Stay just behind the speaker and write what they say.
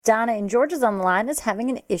Donna in Georgia's on the line is having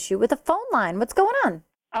an issue with a phone line. What's going on?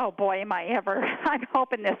 Oh, boy, am I ever. I'm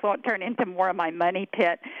hoping this won't turn into more of my money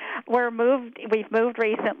pit. We've moved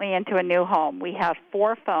recently into a new home. We have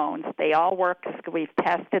 4 phones. They all work because we've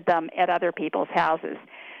tested them at other people's houses.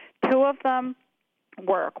 2 of them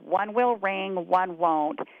work. One will ring, one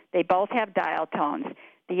won't. They both have dial tones.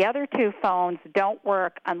 The other 2 phones don't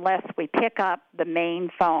work unless we pick up the main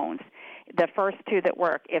phones, the first 2 that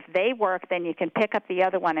work. If they work, then you can pick up the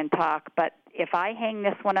other one and talk. But if I hang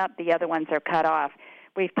this one up, the other ones are cut off.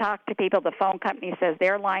 We've talked to people. The phone company says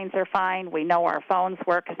their lines are fine. We know our phones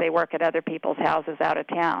work because they work at other people's houses out of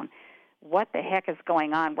town. What the heck is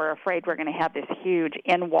going on? We're afraid we're going to have this huge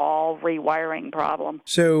in-wall rewiring problem.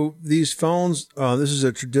 So these phones, this is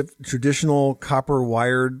a traditional copper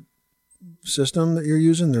wired system that you're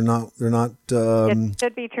using. They're not. It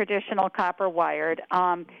should be traditional copper wired.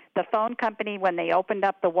 The phone company, when they opened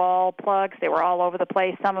up the wall plugs, they were all over the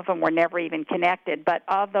place. Some of them were never even connected. But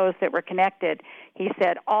of those that were connected, he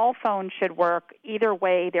said all phones should work. Either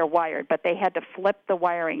way, they're wired. But they had to flip the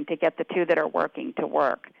wiring to get the 2 that are working to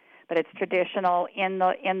work. But it's traditional in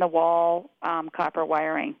the wall copper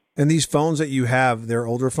wiring. And these phones that you have, they're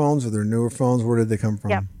older phones or they're newer phones? Where did they come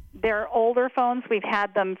from? Yep. They're older phones. We've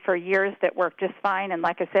had them for years that work just fine. And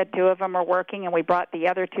like I said, 2 of them are working, and we brought the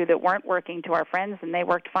other 2 that weren't working to our friends, and they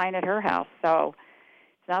worked fine at her house. So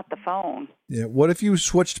it's not the phone. Yeah. What if you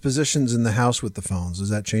switched positions in the house with the phones? Does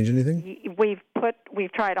that change anything?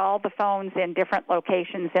 We've tried all the phones in different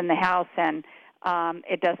locations in the house, and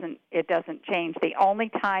it doesn't change. The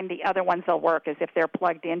only time the other ones will work is if they're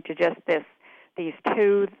plugged into just these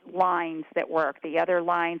 2 lines that work. The other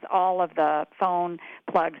lines, all of the phone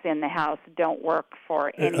plugs in the house don't work for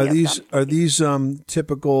any of them. Are these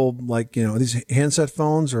typical, like, are these handset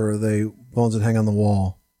phones, or are they phones that hang on the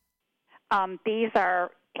wall? These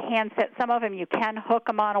are handsets. Some of them you can hook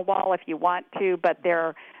them on a wall if you want to, but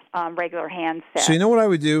they're regular handsets. So you know what I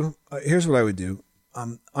would do? Here's what I would do.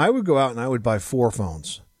 I would go out and I would buy 4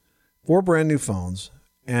 phones, 4 brand new phones,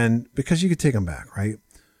 and because you could take them back, right?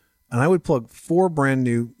 And I would plug 4 brand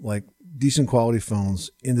new, like, decent quality phones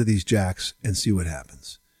into these jacks and see what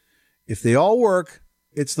happens. If they all work,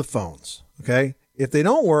 it's the phones, okay? If they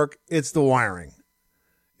don't work, it's the wiring.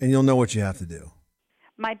 And you'll know what you have to do.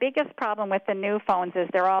 My biggest problem with the new phones is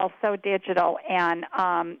they're all so digital, and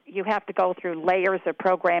you have to go through layers of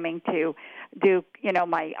programming to do,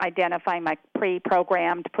 identifying my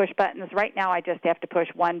pre-programmed push buttons. Right now I just have to push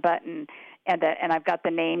one button, and I've got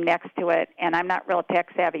the name next to it, and I'm not real tech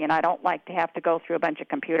savvy, and I don't like to have to go through a bunch of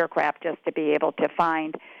computer crap just to be able to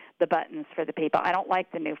find the buttons for the people. I don't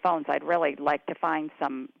like the new phones. I'd really like to find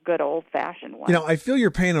some good old-fashioned ones. I feel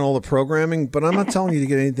your pain on all the programming, but I'm not telling you to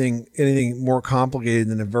get anything more complicated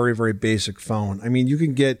than a very, very basic phone. I mean, you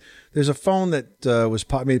can there's a phone that was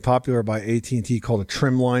made popular by AT&T called a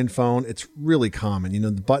Trimline phone. It's really common.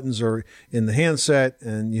 The buttons are in the handset,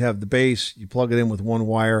 and you have the base. You plug it in with one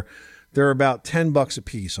wire. They're about $10 a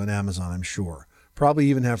piece on Amazon, I'm sure. Probably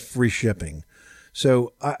even have free shipping.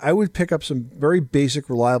 So I would pick up some very basic,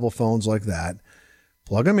 reliable phones like that,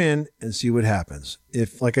 plug them in, and see what happens.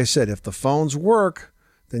 Like I said, if the phones work,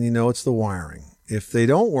 then it's the wiring. If they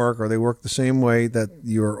don't work, or they work the same way that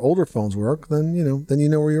your older phones work, then you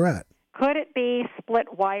know where you're at. Could it be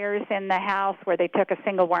split wires in the house where they took a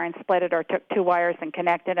single wire and split it, or took 2 wires and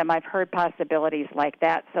connected them? I've heard possibilities like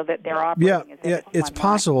that, so that they're operating as if it's it's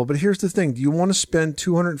possible. But here's the thing. Do you want to spend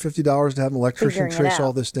 $250 to have an electrician trace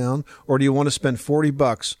all this down? Or do you want to spend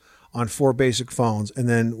 $40 on 4 basic phones, and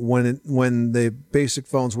then when the basic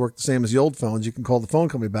phones work the same as the old phones, you can call the phone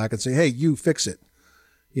company back and say, hey, you fix it,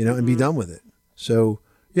 and be done with it. So,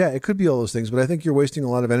 yeah, it could be all those things, but I think you're wasting a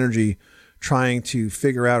lot of energy trying to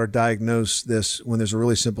figure out or diagnose this when there's a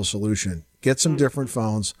really simple solution. Get some different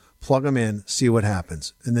phones, plug them in, see what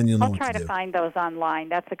happens, and then you'll know what to do. I'll try to find those online.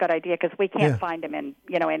 That's a good idea, because we can't find them in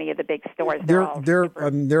any of the big stores. They're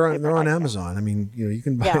on Amazon. I mean, you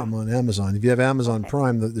can buy them on Amazon. If you have Amazon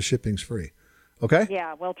Prime, the shipping's free. Okay?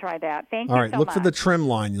 Yeah, we'll try that. Thank you so much. All right, look much for the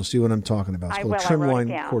Trimline. You'll see what I'm talking about. It's called a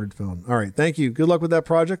Trimline corded phone. All right, thank you. Good luck with that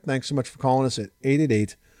project. Thanks so much for calling us at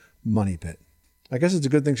 888-MONEY-PIT. I guess it's a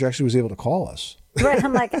good thing she actually was able to call us. Right.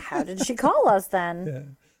 I'm like, how did she call us then? Yeah.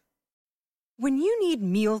 When you need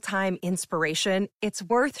mealtime inspiration, it's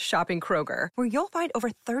worth shopping Kroger, where you'll find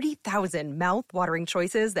over 30,000 mouth-watering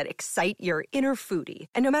choices that excite your inner foodie.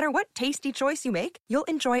 And no matter what tasty choice you make, you'll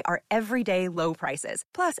enjoy our everyday low prices,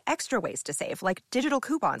 plus extra ways to save, like digital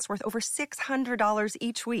coupons worth over $600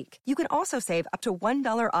 each week. You can also save up to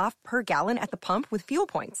 $1 off per gallon at the pump with fuel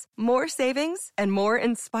points. More savings and more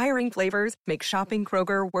inspiring flavors make shopping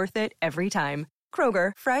Kroger worth it every time.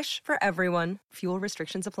 Kroger, fresh for everyone. Fuel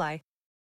restrictions apply.